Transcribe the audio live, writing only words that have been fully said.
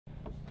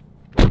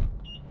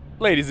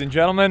Ladies and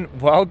gentlemen,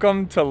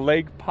 welcome to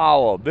Lake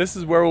Powell. This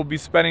is where we'll be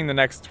spending the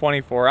next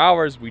 24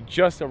 hours. We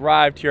just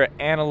arrived here at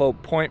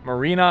Antelope Point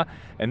Marina,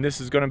 and this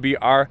is going to be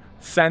our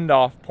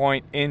send-off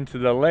point into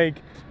the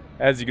lake.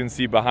 As you can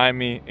see behind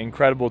me,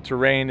 incredible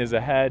terrain is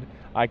ahead.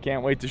 I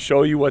can't wait to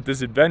show you what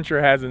this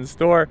adventure has in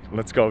store.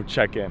 Let's go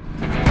check in.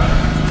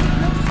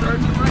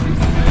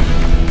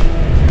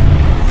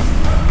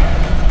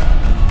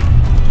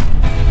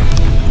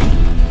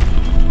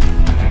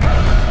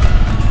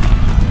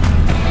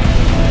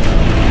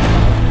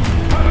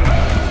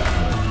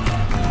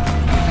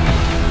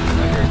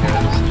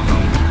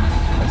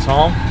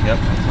 Home? Yep,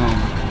 it's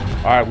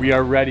home. All right, we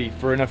are ready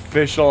for an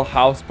official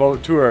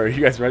houseboat tour. Are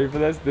you guys ready for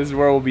this? This is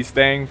where we'll be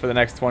staying for the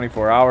next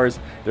 24 hours.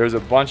 There's a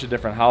bunch of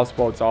different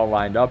houseboats all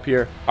lined up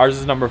here. Ours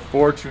is number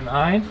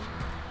 429.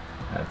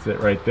 That's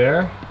it right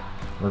there.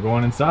 We're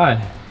going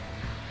inside.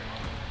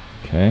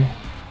 Okay.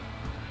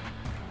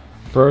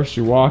 First,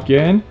 you walk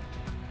in.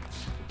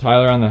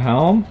 Tyler on the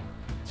helm.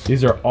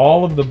 These are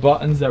all of the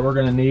buttons that we're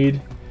gonna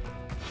need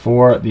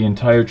for the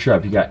entire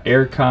trip. You got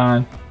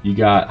aircon, you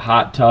got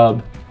hot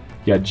tub,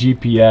 you got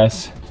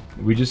GPS.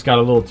 We just got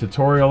a little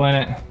tutorial in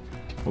it,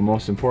 but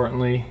most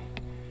importantly,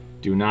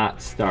 do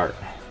not start.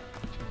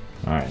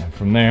 All right, and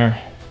from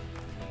there,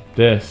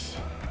 this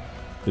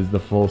is the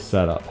full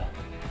setup.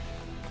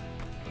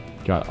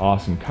 Got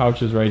awesome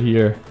couches right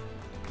here.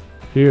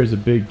 Here's a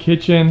big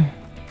kitchen,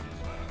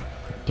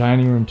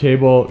 dining room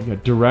table. We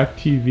got direct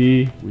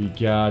TV. We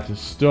got a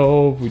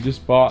stove. We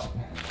just stopped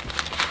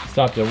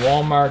at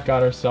Walmart,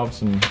 got ourselves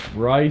some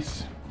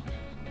rice.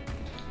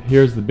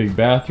 Here's the big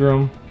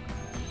bathroom.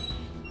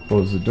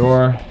 Close the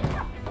door.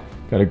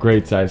 Got a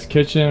great sized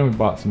kitchen. We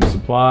bought some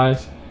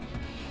supplies.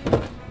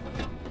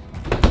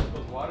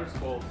 Water's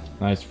cold.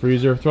 Nice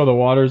freezer. Throw the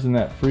waters in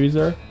that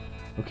freezer.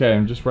 Okay,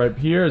 and just right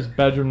here is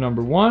bedroom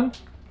number 1.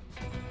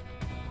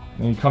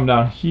 Then you come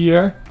down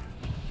here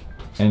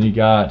and you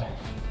got,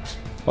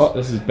 oh,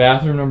 this is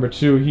bathroom number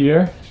 2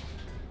 here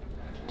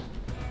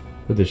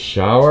with a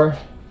shower.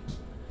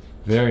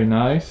 Very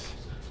nice.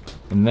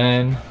 And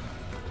then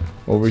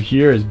over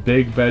here is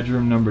big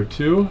bedroom number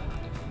 2.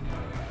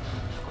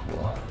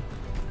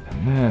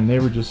 Man, they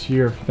were just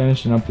here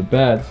finishing up the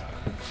beds.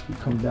 You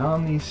come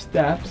down these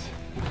steps.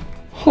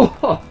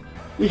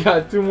 You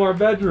got 2 more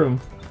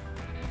bedrooms.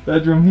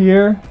 Bedroom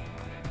here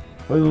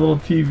with a little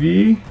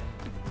TV.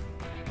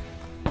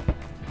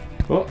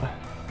 Oh,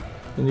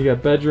 then you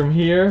got bedroom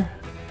here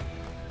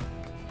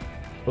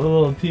with a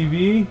little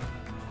TV.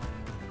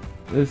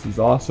 This is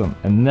awesome.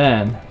 And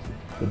then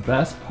the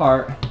best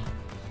part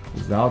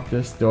is out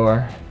this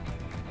door.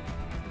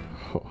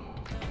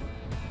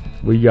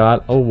 We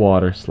got a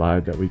water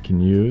slide that we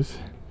can use.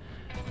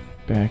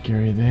 Back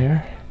area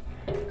there.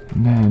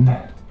 And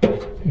then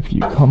if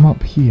you come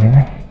up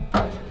here,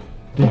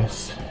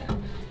 this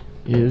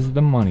is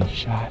the money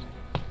shot.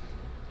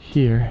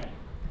 Here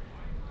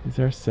is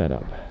our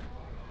setup.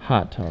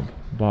 Hot tub,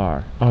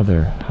 bar,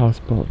 other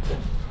houseboats.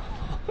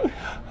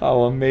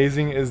 How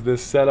amazing is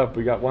this setup?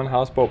 We got one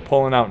houseboat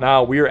pulling out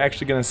now. We are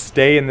actually gonna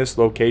stay in this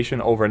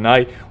location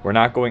overnight. We're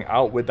not going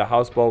out with the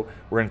houseboat.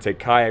 We're gonna take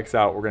kayaks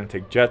out. We're gonna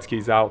take jet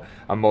skis out.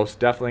 I'm most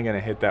definitely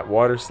gonna hit that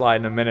water slide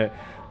in a minute.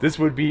 This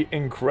would be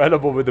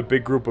incredible with a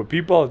big group of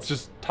people. It's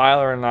just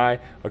Tyler and I,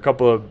 a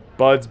couple of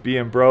buds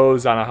being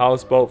bros on a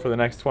houseboat for the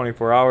next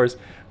 24 hours.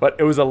 But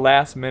it was a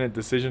last minute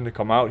decision to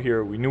come out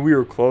here. We knew we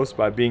were close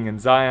by being in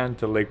Zion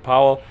to Lake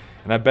Powell.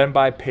 And I've been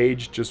by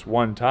Page just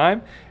one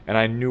time, and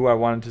I knew I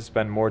wanted to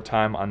spend more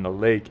time on the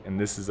lake, and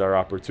this is our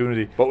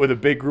opportunity. But with a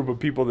big group of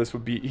people, this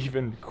would be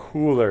even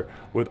cooler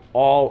with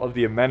all of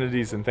the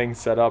amenities and things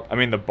set up. I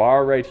mean, the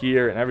bar right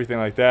here and everything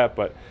like that.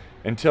 But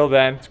until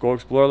then, let's go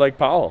explore Lake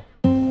Powell.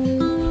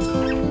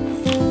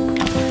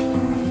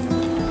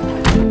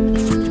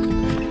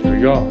 There we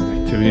go,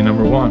 activity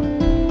number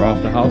 1. We're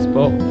off the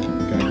houseboat,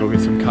 gonna go get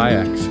some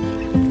kayaks.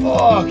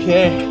 Oh,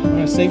 okay, I'm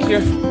gonna sink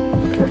here.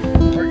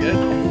 We're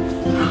good.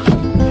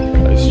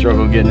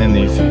 Struggle getting in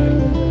these.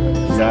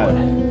 Got it.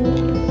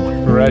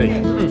 We're ready.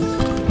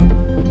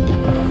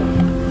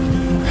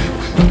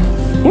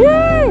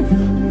 Woo!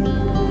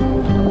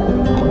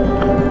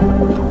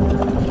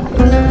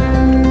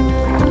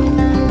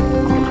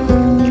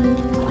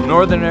 From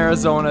northern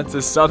Arizona to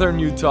southern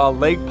Utah,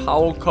 Lake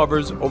Powell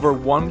covers over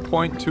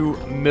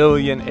 1.2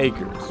 million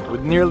acres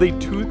with nearly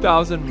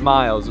 2,000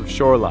 miles of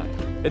shoreline.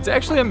 It's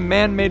actually a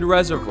man-made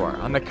reservoir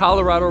on the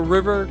Colorado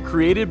River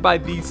created by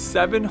the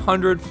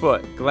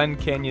 700-foot Glen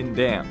Canyon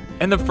Dam.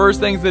 And the first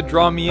things that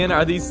draw me in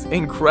are these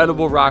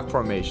incredible rock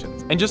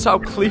formations and just how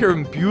clear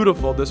and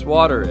beautiful this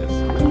water is.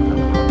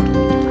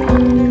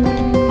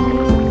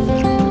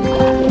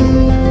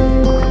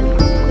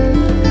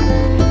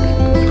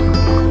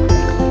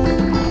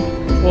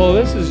 Well,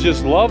 this is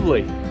just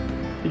lovely.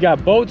 You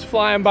got boats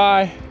flying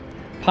by,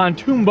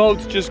 pontoon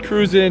boats just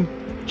cruising,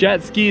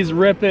 jet skis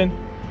ripping.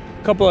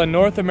 A couple of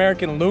North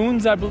American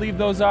loons, I believe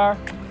those are.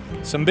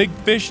 Some big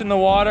fish in the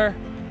water.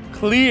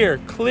 Clear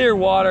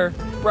water,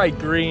 bright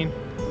green,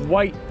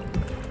 white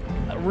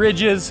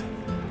ridges.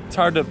 It's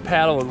hard to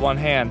paddle with one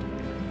hand.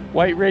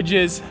 White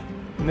ridges,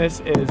 And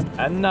this is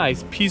a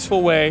nice,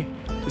 peaceful way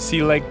to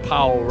see Lake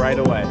Powell right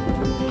away.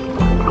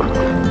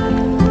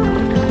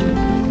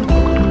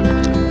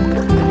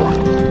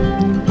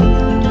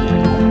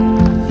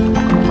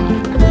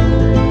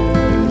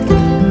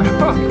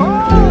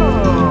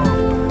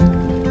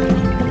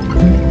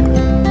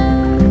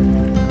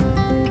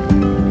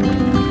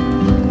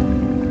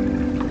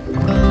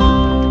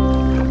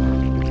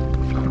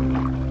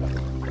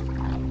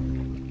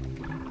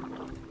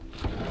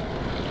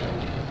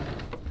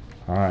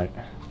 All right,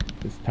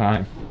 it's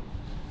time.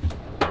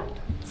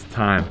 It's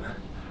time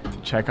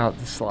to check out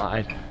the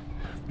slide.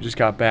 We just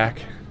got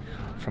back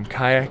from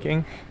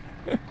kayaking.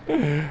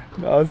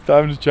 Now it's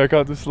time to check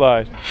out the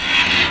slide.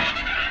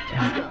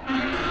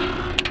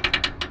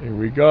 Here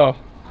we go.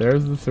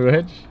 There's the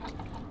switch.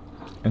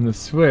 And the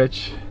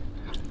switch.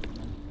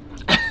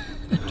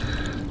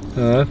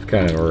 That's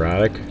kind of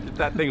erotic. Get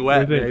that thing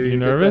wet, baby. You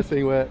nervous? Get that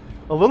thing wet.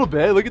 A little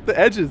bit. Look at the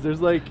edges.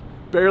 There's like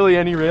barely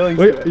any railings.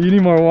 Wait, you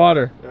need more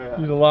water. Yeah.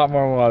 You need a lot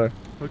more water.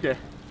 Okay.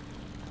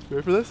 You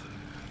ready for this?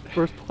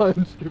 First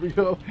plunge. Here we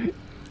go.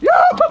 Yo!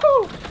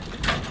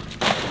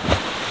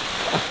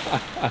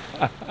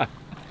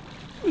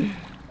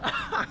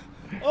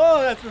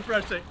 Oh, that's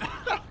refreshing.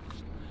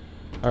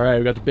 All right,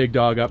 we got the big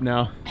dog up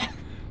now.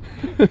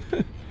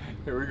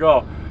 Here we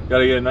go.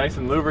 Gotta get it nice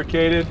and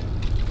lubricated.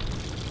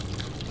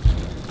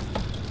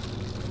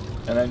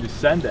 And then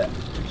just send it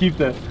to keep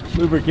the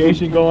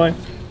lubrication going.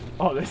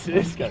 Oh, this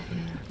is good.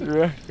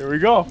 Here we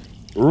go.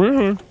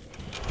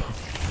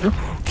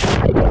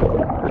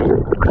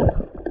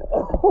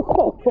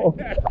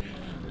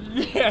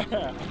 Yeah,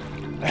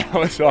 that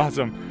was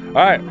awesome.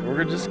 All right,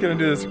 we're just gonna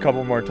do this a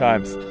couple more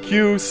times.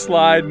 Cue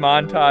slide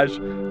montage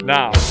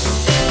now.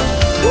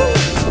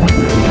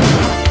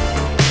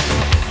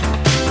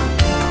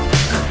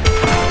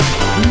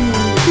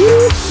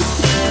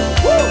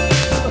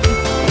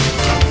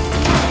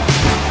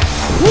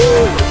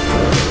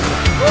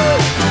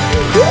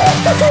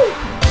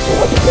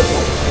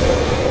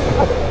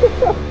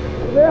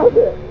 Nailed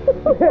it!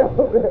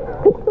 Nailed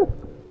it!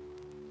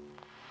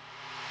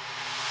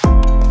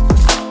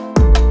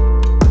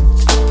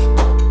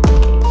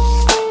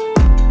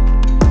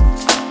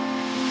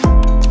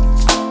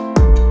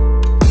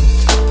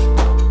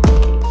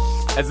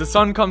 As the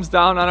sun comes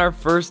down on our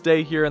first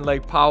day here in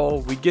Lake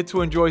Powell, we get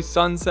to enjoy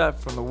sunset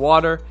from the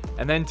water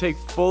and then take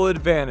full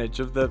advantage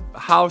of the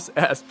house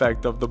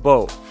aspect of the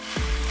boat.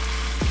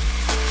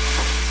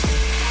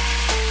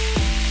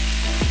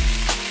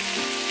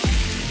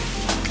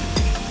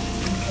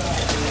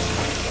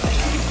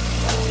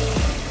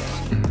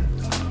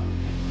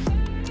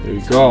 There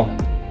you go.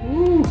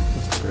 Woo,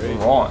 great.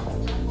 We're on.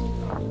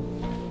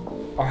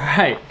 All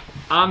right,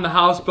 on the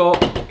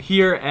houseboat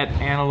here at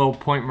Antelope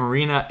Point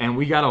Marina, and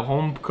we got a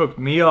home-cooked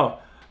meal.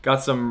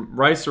 Got some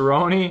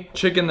rice-a-roni,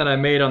 chicken that I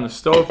made on the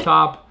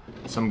stovetop,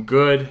 some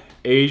good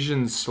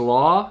Asian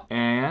slaw,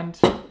 and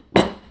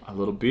a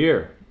little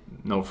beer.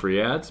 No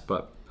free ads,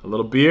 but a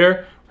little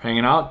beer. We're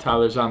hanging out.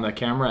 Tyler's on the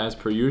camera as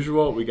per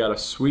usual. We got a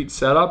sweet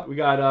setup. We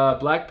got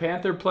Black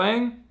Panther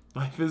playing.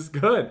 Life is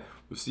good.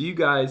 We'll see you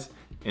guys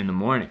in the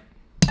morning.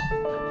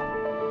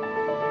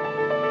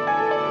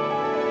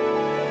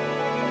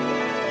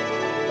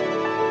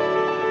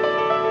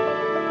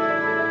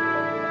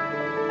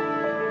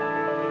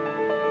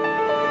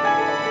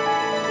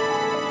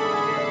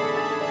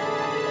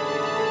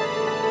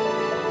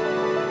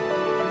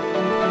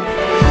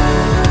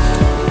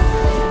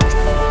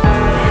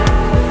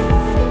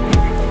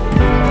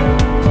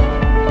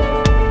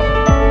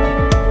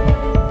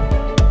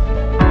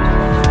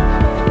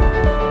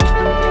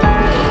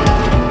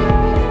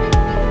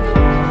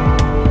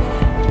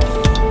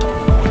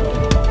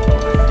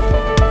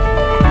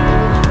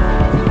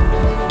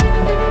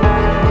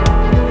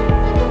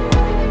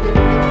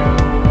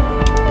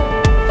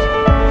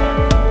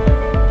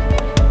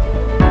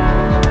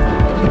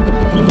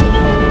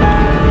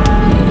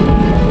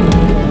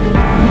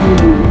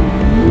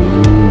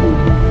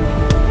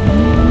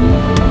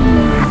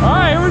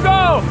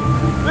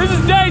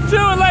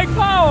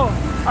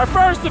 Our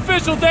first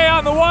official day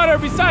on the water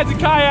besides a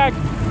kayak.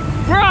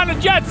 We're on a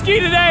jet ski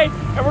today,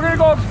 and we're gonna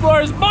go explore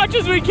as much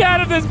as we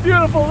can of this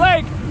beautiful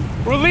lake.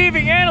 We're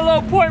leaving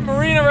Antelope Point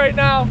Marina right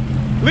now,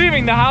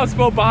 leaving the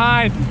houseboat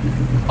behind.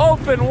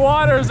 Open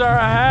waters are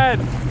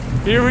ahead.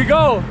 Here we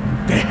go,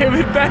 day of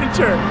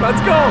adventure. Let's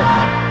go.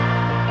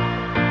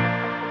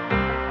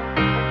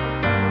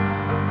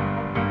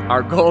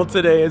 Our goal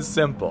today is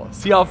simple.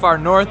 See how far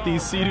north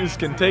these sea-doos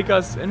can take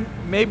us, and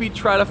maybe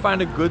try to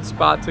find a good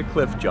spot to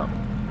cliff jump.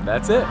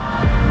 That's it.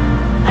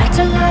 Like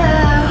to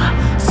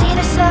low, see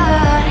the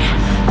sun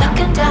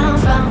looking down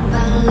from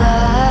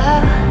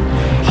below.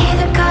 Hear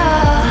the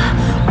call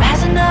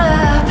rising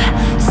up,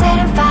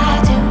 setting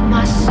fire to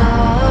my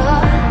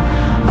soul.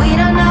 We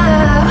don't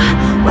know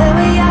where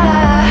we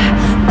are,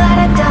 but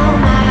it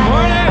don't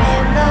matter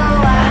in the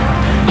wild.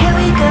 Here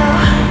we go,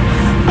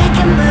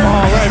 making moves.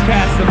 Oh, right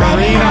past the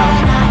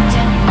marina.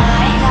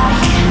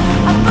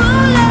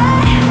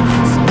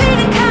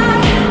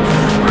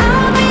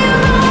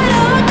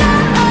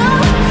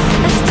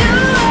 Let's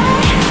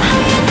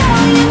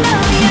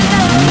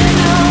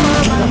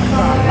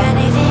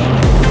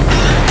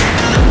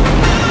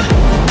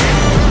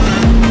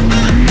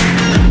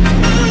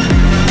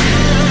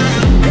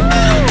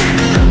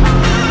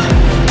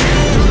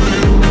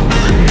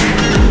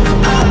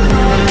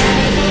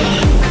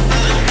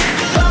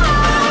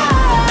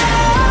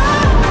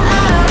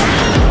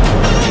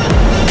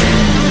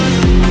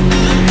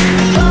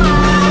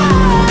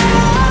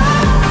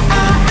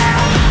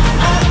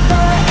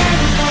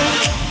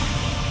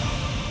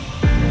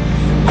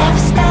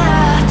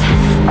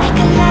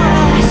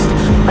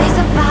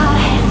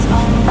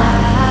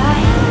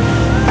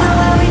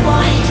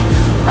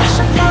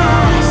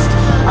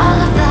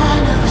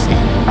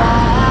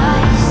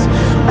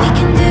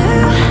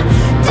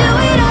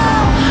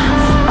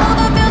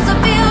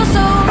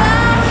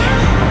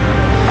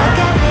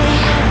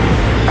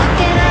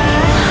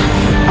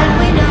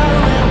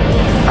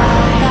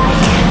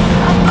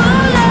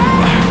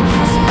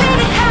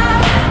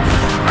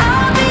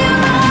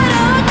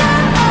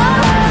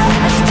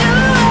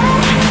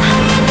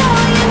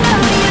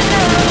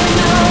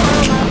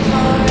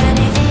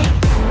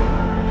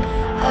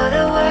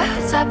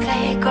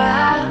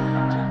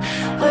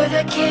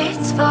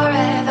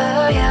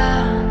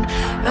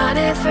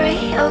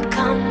carefree, oh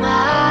come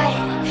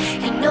on.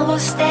 You know we'll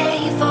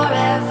stay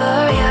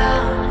forever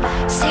young.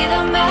 See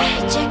the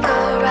magic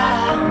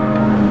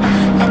around.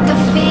 Let the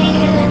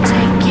feeling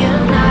take you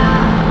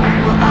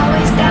now. We're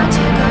always down to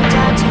go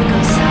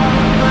so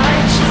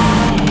much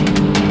higher.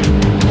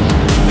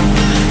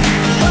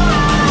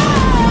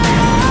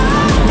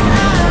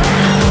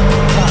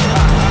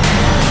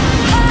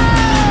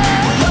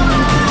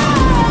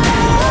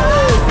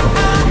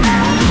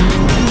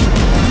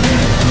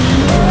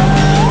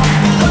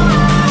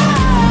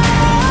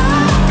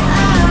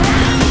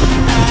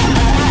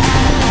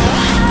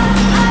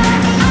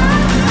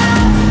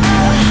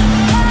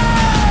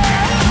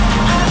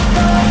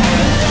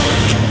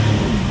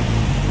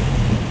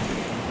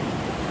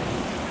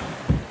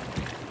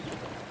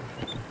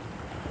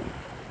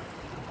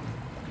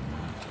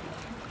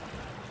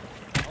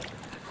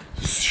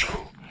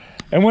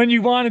 And when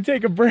you want to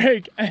take a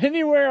break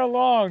anywhere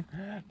along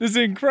this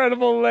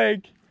incredible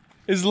lake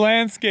is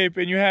landscape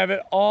and you have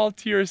it all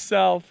to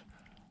yourself.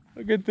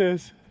 Look at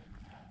this.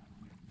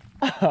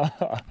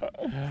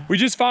 We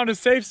just found a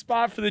safe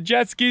spot for the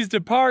jet skis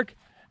to park,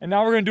 and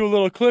now we're gonna do a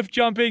little cliff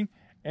jumping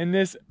in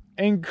this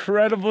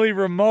incredibly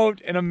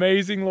remote and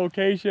amazing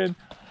location.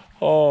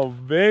 Oh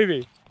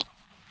baby.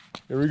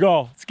 Here we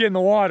go, let's get in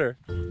the water.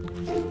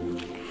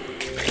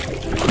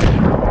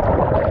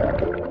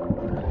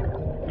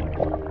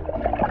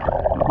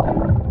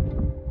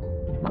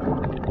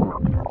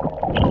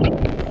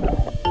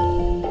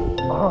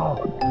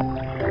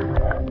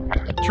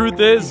 Truth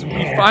is,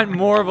 we find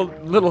more of a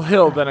little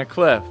hill than a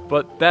cliff,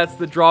 but that's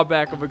the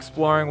drawback of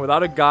exploring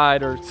without a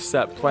guide or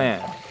set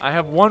plan. I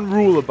have one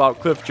rule about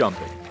cliff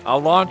jumping. I'll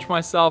launch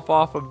myself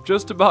off of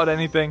just about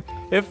anything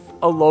if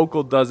a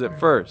local does it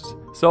first.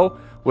 So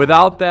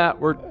without that,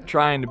 we're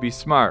trying to be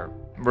smart.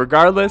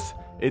 Regardless,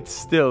 it's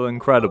still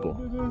incredible.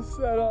 This is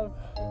set up.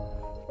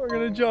 We're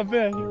gonna jump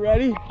in. You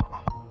ready?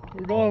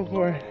 We're going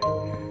for it.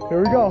 Here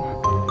we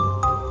go.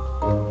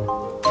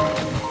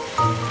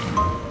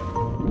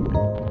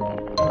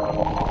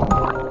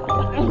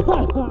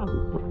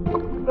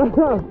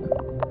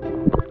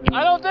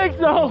 I don't think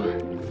so.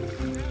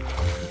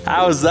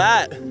 How was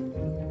that?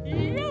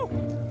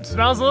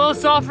 Smells a little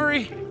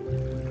sulfury,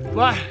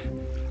 but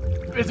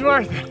it's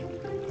worth it.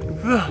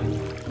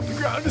 The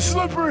ground is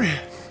slippery,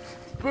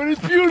 but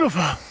it's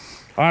beautiful. All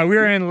right,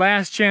 we're in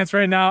last chance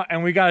right now,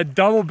 and we gotta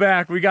double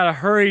back. We gotta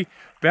hurry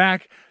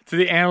back to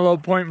the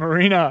Antelope Point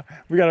Marina.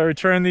 We gotta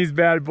return these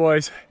bad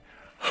boys.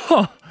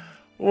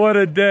 What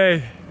a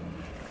day.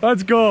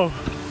 Let's go.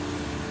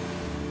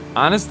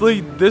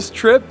 Honestly, this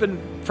trip and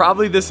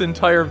probably this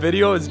entire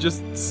video is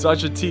just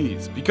such a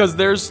tease because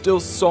there's still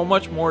so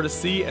much more to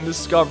see and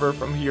discover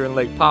from here in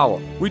Lake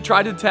Powell. We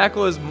tried to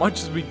tackle as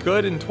much as we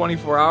could in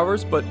 24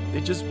 hours, but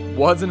it just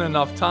wasn't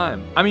enough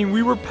time. I mean,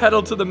 we were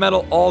pedal to the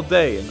metal all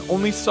day and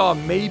only saw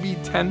maybe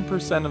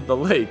 10% of the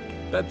lake.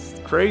 That's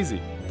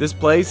crazy. This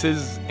place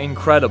is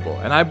incredible,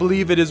 and I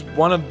believe it is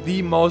one of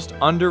the most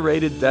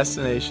underrated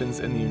destinations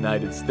in the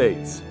United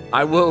States.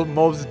 I will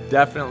most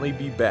definitely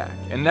be back,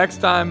 and next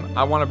time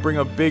I want to bring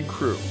a big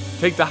crew,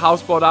 take the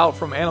houseboat out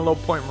from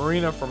Antelope Point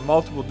Marina for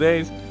multiple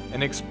days,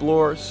 and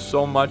explore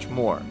so much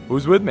more.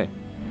 Who's with me?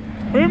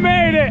 We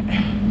made it!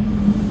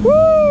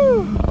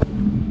 Woo!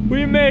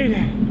 We made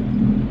it!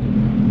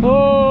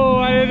 Oh,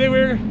 I didn't think we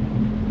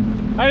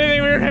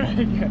were gonna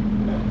make it.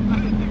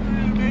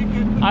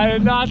 I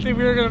did not think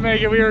we were gonna make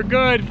it. We were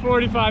good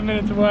 45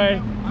 minutes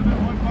away. I'm at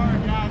 1 bar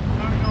of gas.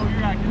 Let me know where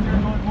you're at, because you're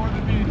going more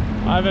than me.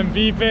 I've been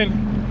beeping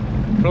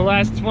for the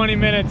last 20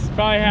 minutes,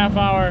 probably half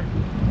hour.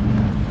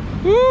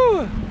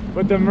 Woo!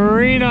 But the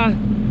marina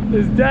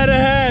is dead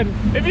ahead.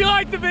 If you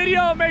liked the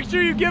video, make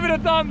sure you give it a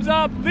thumbs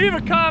up, leave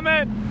a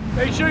comment,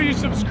 make sure you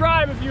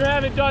subscribe if you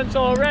haven't done so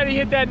already,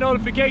 hit that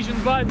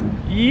notifications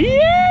button.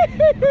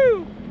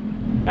 Yee-hoo!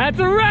 That's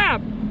a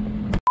wrap!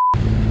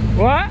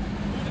 What?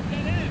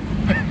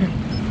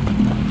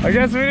 I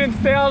guess we didn't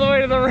stay all the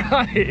way to the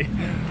right.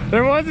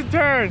 There was a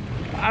turn.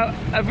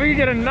 If we could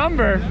get a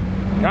number.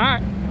 All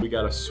right. We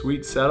got a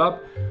sweet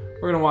setup.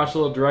 We're gonna watch a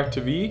little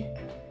DirecTV.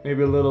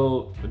 Maybe a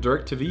little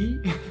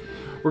DirecTV.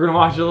 We're gonna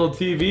watch a little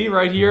TV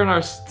right here in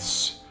our.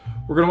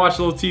 We're gonna watch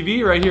a little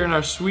TV right here in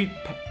our sweet.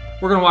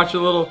 We're gonna watch a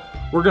little.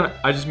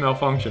 I just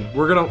malfunctioned.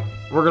 We're gonna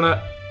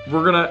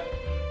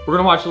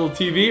watch a little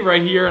TV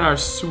right here in our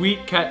sweet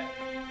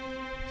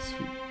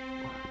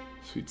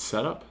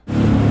setup.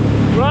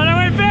 We're on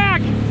our way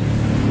back.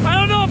 I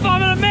don't know if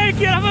I'm gonna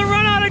make it. I'm gonna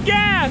run out of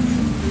gas.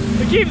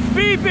 It keeps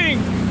beeping.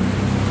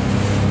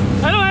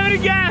 I don't have any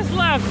gas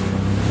left.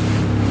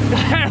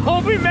 I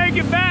hope we make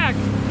it back.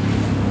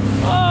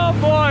 Oh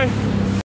boy.